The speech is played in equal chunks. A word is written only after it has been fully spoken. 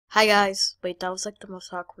Hi guys. Wait, that was like the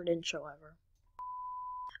most awkward intro ever.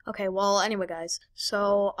 Okay, well, anyway guys.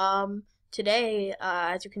 So, today,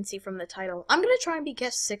 as you can see from the title, I'm gonna try and be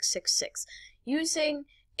guest 666 using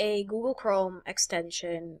a Google Chrome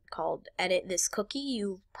extension called Edit This Cookie.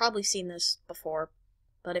 You've probably seen this before,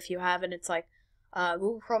 but if you haven't, it's like a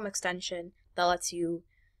Google Chrome extension that lets you,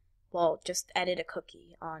 well, just edit a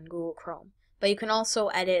cookie on Google Chrome. But you can also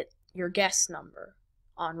edit your guest number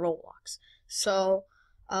on Roblox. So,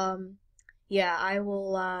 yeah, I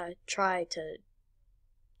will try to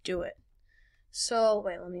do it. So,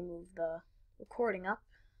 wait, let me move the recording up.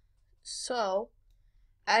 So,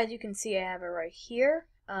 as you can see, I have it right here.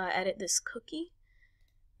 Edit this cookie.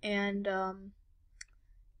 And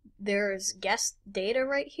there's guest data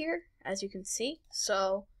right here, as you can see.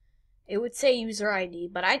 So, it would say user ID,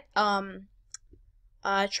 but I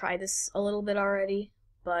tried this a little bit already,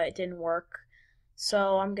 but it didn't work.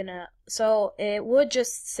 So it would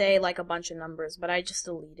just say like a bunch of numbers, but I just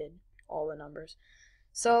deleted all the numbers.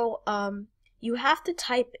 So, you have to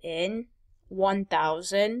type in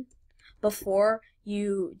 1000 before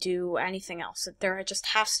you do anything else. There just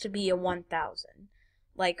has to be a 1000,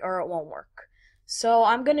 or it won't work. So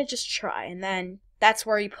I'm gonna just try, and then that's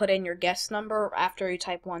where you put in your guest number after you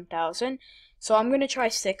type 1000. So I'm gonna try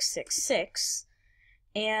 666,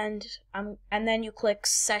 and then you click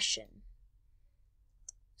session.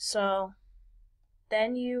 So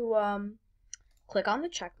then you click on the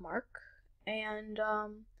check mark, and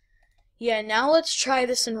yeah, now let's try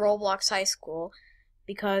this in Roblox High School,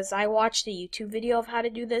 because I watched a YouTube video of how to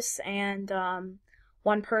do this, and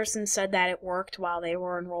one person said that it worked while they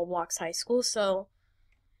were in Roblox High School. So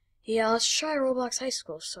yeah, let's try Roblox High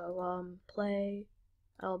School. So play.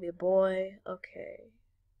 I'll be a boy. Okay.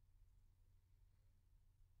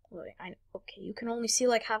 Wait, okay, you can only see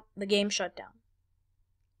like half the game shut down.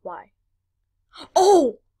 Why?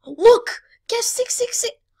 Oh, look! Guest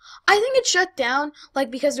 666. I think it shut down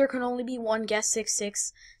because there can only be one guest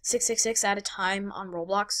 666 at a time on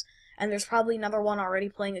Roblox, and there's probably another one already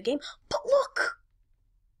playing a game. But look,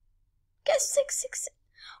 guest 666.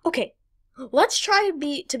 Okay, let's try to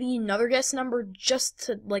be another guest number just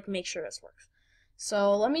to make sure this works.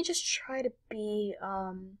 So let me just try to be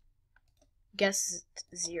guest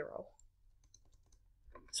 0.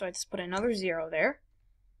 So I just put another 0 there.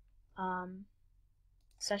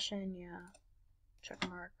 Session, yeah, check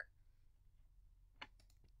mark.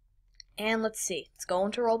 And let's see, let's go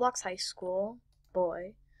into Roblox High School,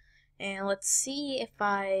 boy, and let's see if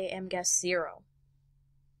I am guest 0.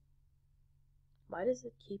 Why does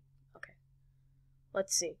it keep, okay,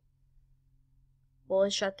 let's see. Will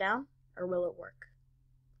it shut down, or will it work?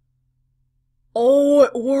 Oh,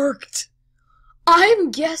 it worked! I'm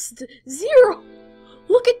guest 0!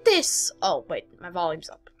 Look at this! Oh, wait, my volume's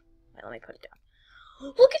up. Wait, let me put it down.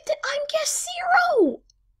 Look at that! I'm guest 0!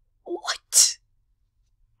 What?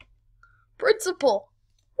 Principal.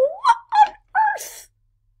 What on earth?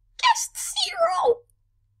 Guest 0!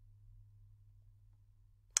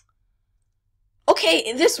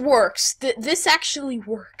 Okay, this works. This actually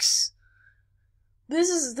works. This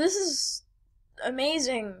is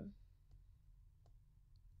amazing.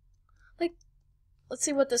 Let's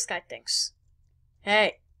see what this guy thinks.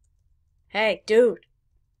 Hey, dude.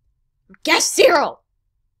 I'm guest 0!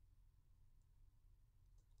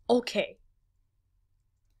 Okay.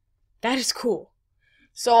 That is cool.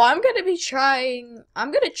 So I'm gonna try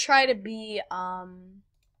to be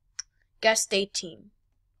guest 18,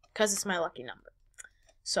 because it's my lucky number.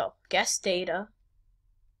 So guest data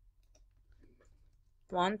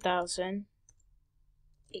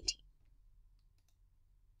 1018.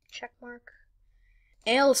 Check mark.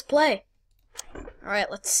 And let's play.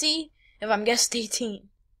 Alright, let's see if I'm guest 18.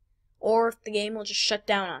 Or if the game will just shut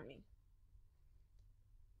down on me.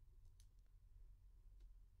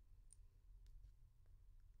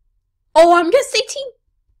 Oh, I'm guest 18!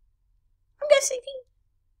 I'm guest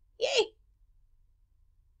 18! Yay!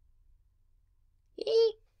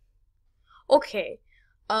 Yay! Okay,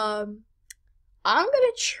 I'm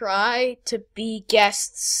gonna try to be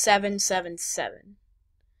guest 777.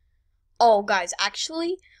 Oh, guys,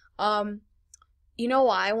 actually, you know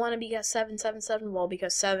why I want to be guest 777? Well,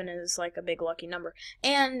 because 7 is a big lucky number.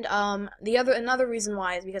 And another reason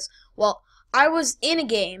why is because, well, I was in a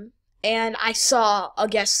game and I saw a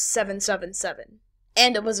guest 777,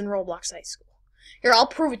 and it was in Roblox High School. Here, I'll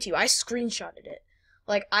prove it to you. I screenshotted it.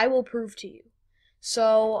 I will prove to you.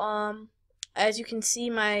 So, as you can see,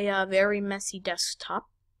 my very messy desktop.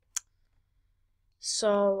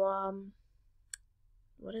 So,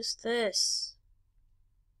 what is this?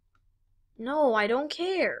 No, I don't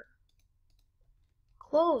care.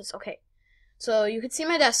 Close. Okay. So you can see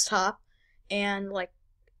my desktop, and like,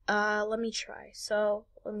 let me try. So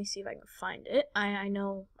let me see if I can find it. I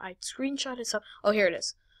know I screenshot it. So oh, here it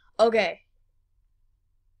is. Okay.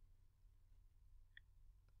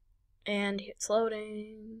 And it's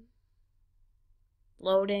loading.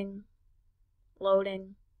 Loading.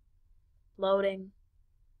 Loading. Loading.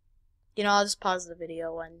 You know, I'll just pause the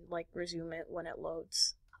video and like resume it when it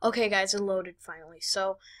loads. Okay guys, it loaded finally.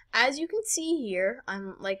 So as you can see here,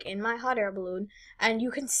 I'm like in my hot air balloon, and you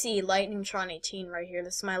can see LightningTron18 right here.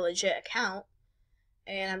 This is my legit account,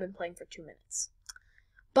 and I've been playing for 2 minutes.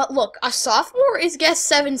 But look, a sophomore is guest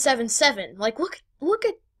 777. Like look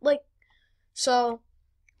at like, so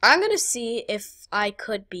I'm gonna see if I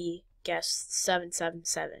could be guest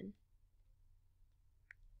 777.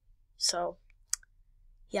 So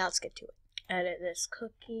yeah, let's get to it. Edit this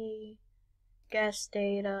cookie. Guest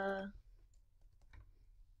data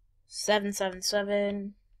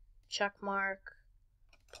 777 check mark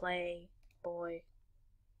play boy.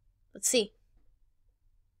 Let's see.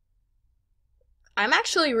 I'm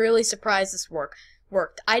actually really surprised this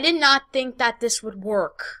worked. I did not think that this would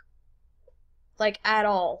work, like at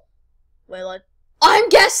all. Wait, like I'm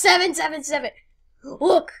guest 777.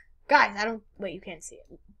 Look, guys, I don't wait. You can't see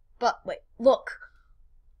it, but wait, look.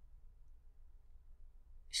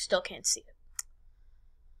 Still can't see it.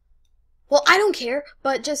 Well, I don't care,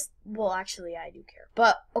 but just, well, actually, I do care.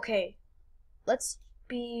 But, okay, let's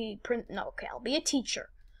be, okay, I'll be a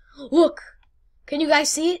teacher. Look, can you guys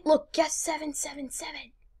see it? Look, guess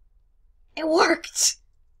 777. It worked.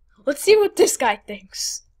 Let's see what this guy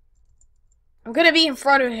thinks. I'm gonna be in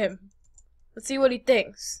front of him. Let's see what he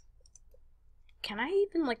thinks. Can I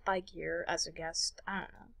even, like, buy gear as a guest? I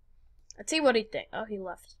don't know. Let's see what he thinks. Oh, he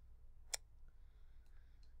left.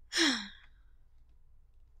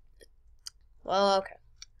 Well, okay.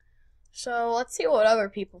 So, let's see what other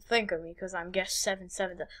people think of me, because I'm guest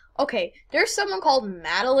 777. Okay, there's someone called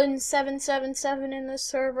Madeline777 in this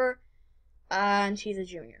server, and she's a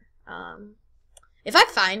junior. If I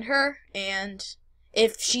find her, and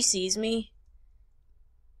if she sees me,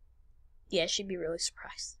 yeah, she'd be really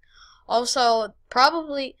surprised. Also,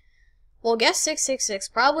 probably, well, guest 666,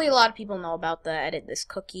 probably a lot of people know about the edit this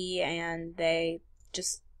cookie, and they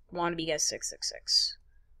just want to be guest 666.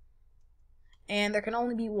 And there can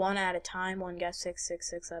only be one at a time, one guest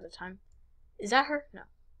 666 at a time. Is that her? No.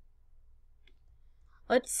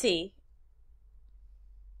 Let's see.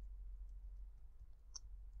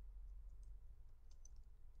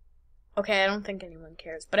 Okay, I don't think anyone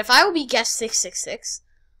cares. But if I would be guest 666,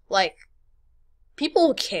 like, people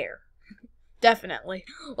will care. Definitely.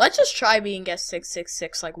 Let's just try being guest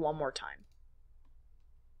 666 like one more time.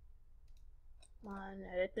 Come on,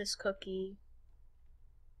 edit this cookie.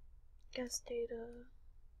 Guest data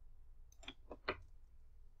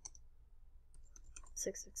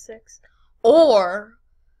 666. Or,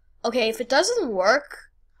 okay, if it doesn't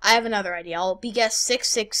work, I have another idea. I'll be guest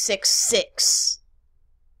 6666.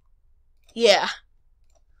 Yeah.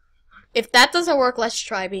 If that doesn't work, let's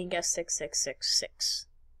try being guest 6666.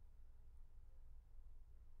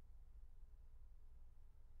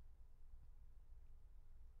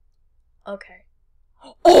 Okay.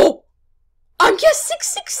 Oh! I'm guest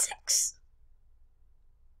 666!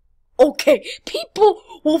 Okay, people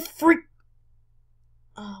will freak.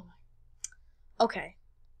 Oh my. Okay.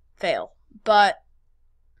 Fail. But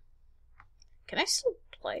can I still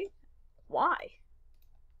play? Why?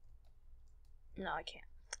 No, I can't.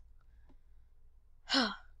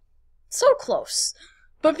 So close.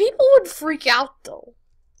 But people would freak out though.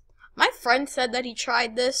 My friend said that he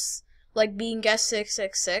tried this, like being guest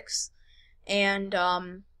 666, and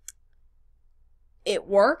it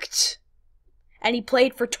worked, and he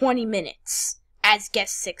played for 20 minutes as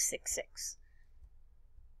guest 666.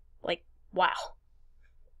 Like, wow.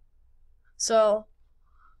 So,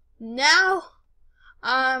 now,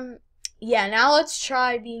 yeah, now let's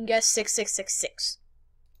try being guest 6666.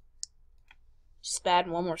 Just add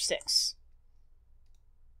one more 6.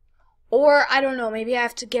 Or, I don't know, maybe I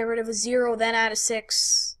have to get rid of a 0, then add a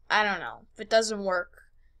 6. I don't know. If it doesn't work,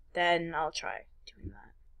 then I'll try doing that.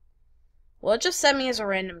 Well, it just sent me as a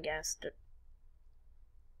random guest.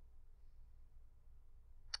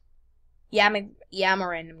 Yeah, I'm a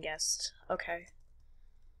random guest. Okay.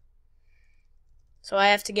 So I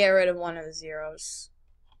have to get rid of one of the 0s.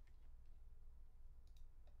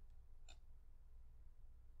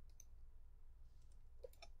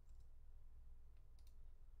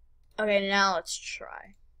 Okay, now let's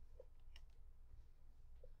try.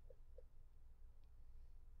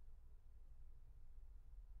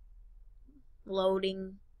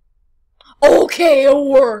 Loading. Okay, it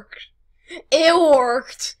worked. It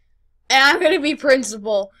worked. And I'm gonna be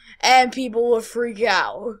principal, and people will freak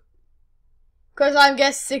out. Because I'm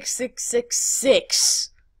guest 6666.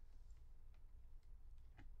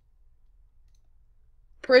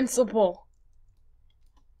 Principal.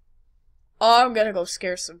 Oh, I'm gonna go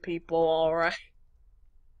scare some people, alright.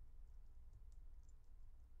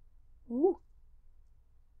 Ooh.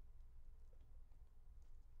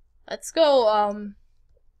 Let's go,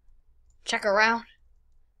 check around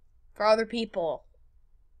for other people.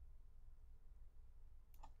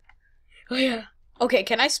 Oh yeah. Okay,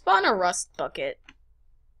 can I spawn a rust bucket?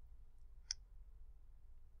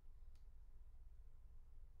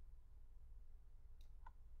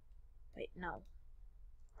 Wait, no.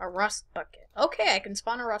 A rust bucket. Okay, I can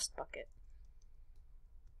spawn a rust bucket.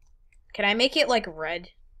 Can I make it like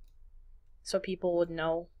red? So people would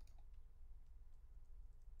know.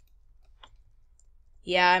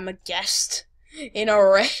 Yeah, I'm a guest in a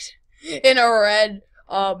red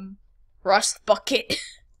rust bucket.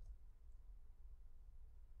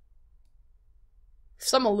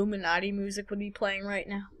 Some Illuminati music would be playing right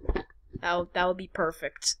now. That would be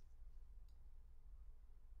perfect.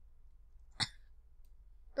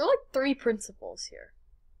 There are like 3 principals here.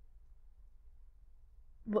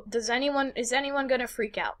 Is anyone gonna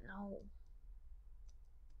freak out? No.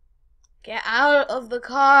 Get out of the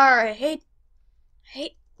car. I hate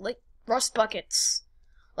like rust buckets.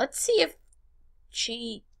 Let's see if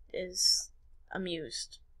she is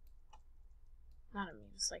amused. Not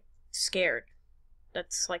amused, like scared.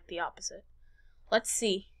 That's like the opposite. Let's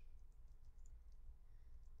see.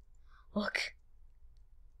 Look.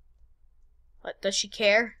 What, does she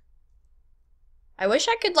care? I wish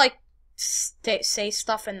I could like say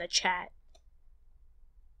stuff in the chat.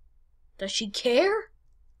 Does she care?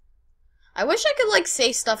 I wish I could like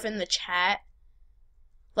say stuff in the chat.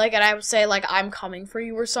 Like, and I would say like, I'm coming for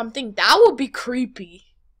you or something. That would be creepy.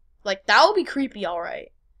 Like, that would be creepy,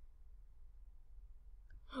 alright.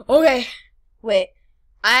 Okay. Wait.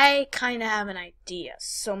 I kind of have an idea.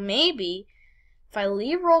 So maybe if I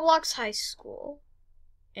leave Roblox High School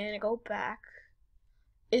and I go back,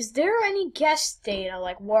 is there any guest data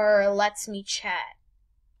like where it lets me chat?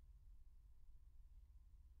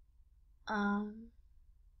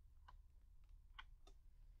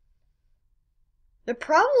 There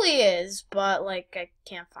probably is, but like I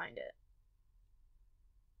can't find it.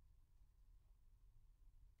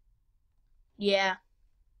 Yeah.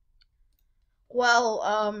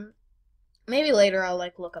 Well, maybe later I'll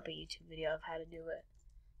like look up a YouTube video of how to do it.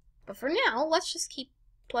 But for now, let's just keep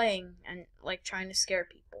playing and like trying to scare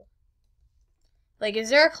people. Like, is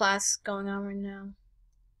there a class going on right now?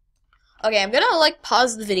 Okay, I'm gonna like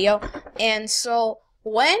pause the video, and so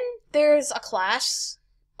when there's a class,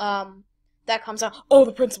 that comes out. Oh,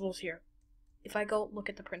 the principal's here. If I go look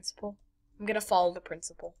at the principal, I'm gonna follow the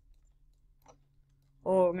principal.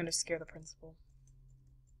 Oh, I'm gonna scare the principal.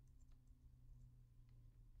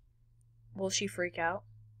 Will she freak out?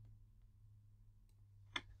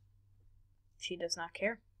 She does not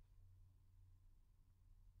care.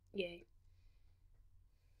 Yay.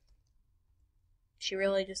 She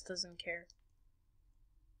really just doesn't care.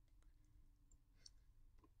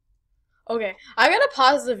 Okay, I gotta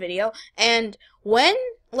pause the video, and when,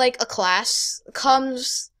 like, a class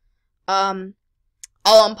comes, I'll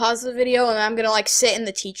unpause the video, and I'm gonna, like, sit in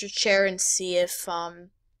the teacher's chair and see if,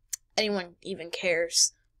 anyone even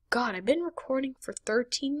cares. God, I've been recording for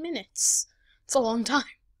 13 minutes. It's a long time.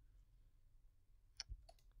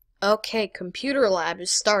 Okay, computer lab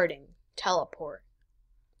is starting. Teleport.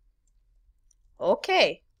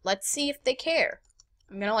 Okay, let's see if they care.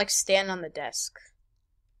 I'm gonna, like, stand on the desk.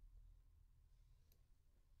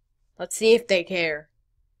 Let's see if they care.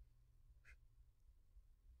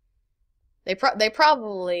 They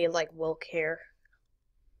probably, like, will care.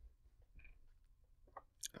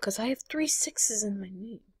 Because I have 3 6s in my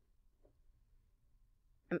name.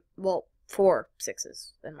 Well, 4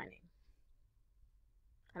 6s in my name.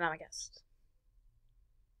 And I'm a guest.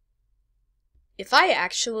 If I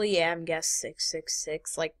actually am guest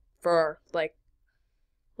 666, like, for, like,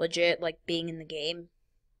 legit, like, being in the game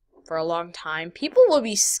for a long time, people will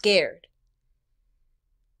be scared.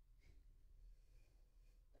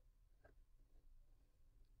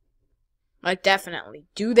 Like, definitely.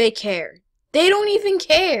 Do they care? They don't even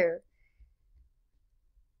care.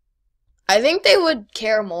 I think they would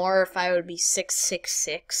care more if I would be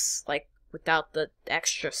 666, like, without the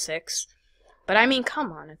extra 6. But I mean,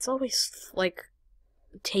 come on, it's always, like,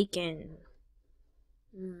 taken.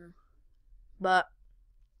 But,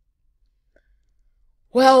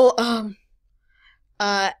 well,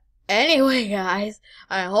 anyway, guys,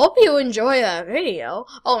 I hope you enjoy that video.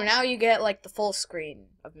 Oh, now you get, like, the full screen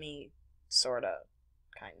of me Sorta.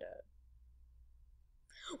 Kinda.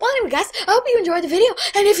 Well, anyway, guys, I hope you enjoyed the video,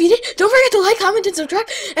 and if you did, don't forget to like, comment, and subscribe,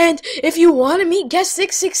 and if you want to meet Guest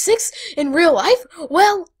 666 in real life,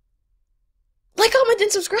 well, like, comment, and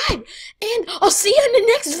subscribe, and I'll see you in the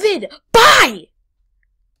next vid. Bye!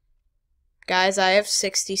 Guys, I have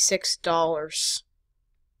 $66.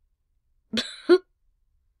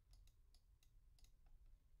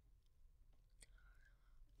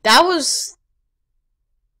 That was...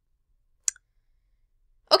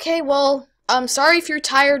 Okay, well, I'm sorry if you're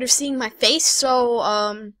tired of seeing my face,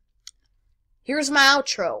 so, here's my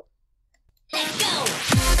outro.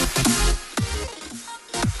 Let's go!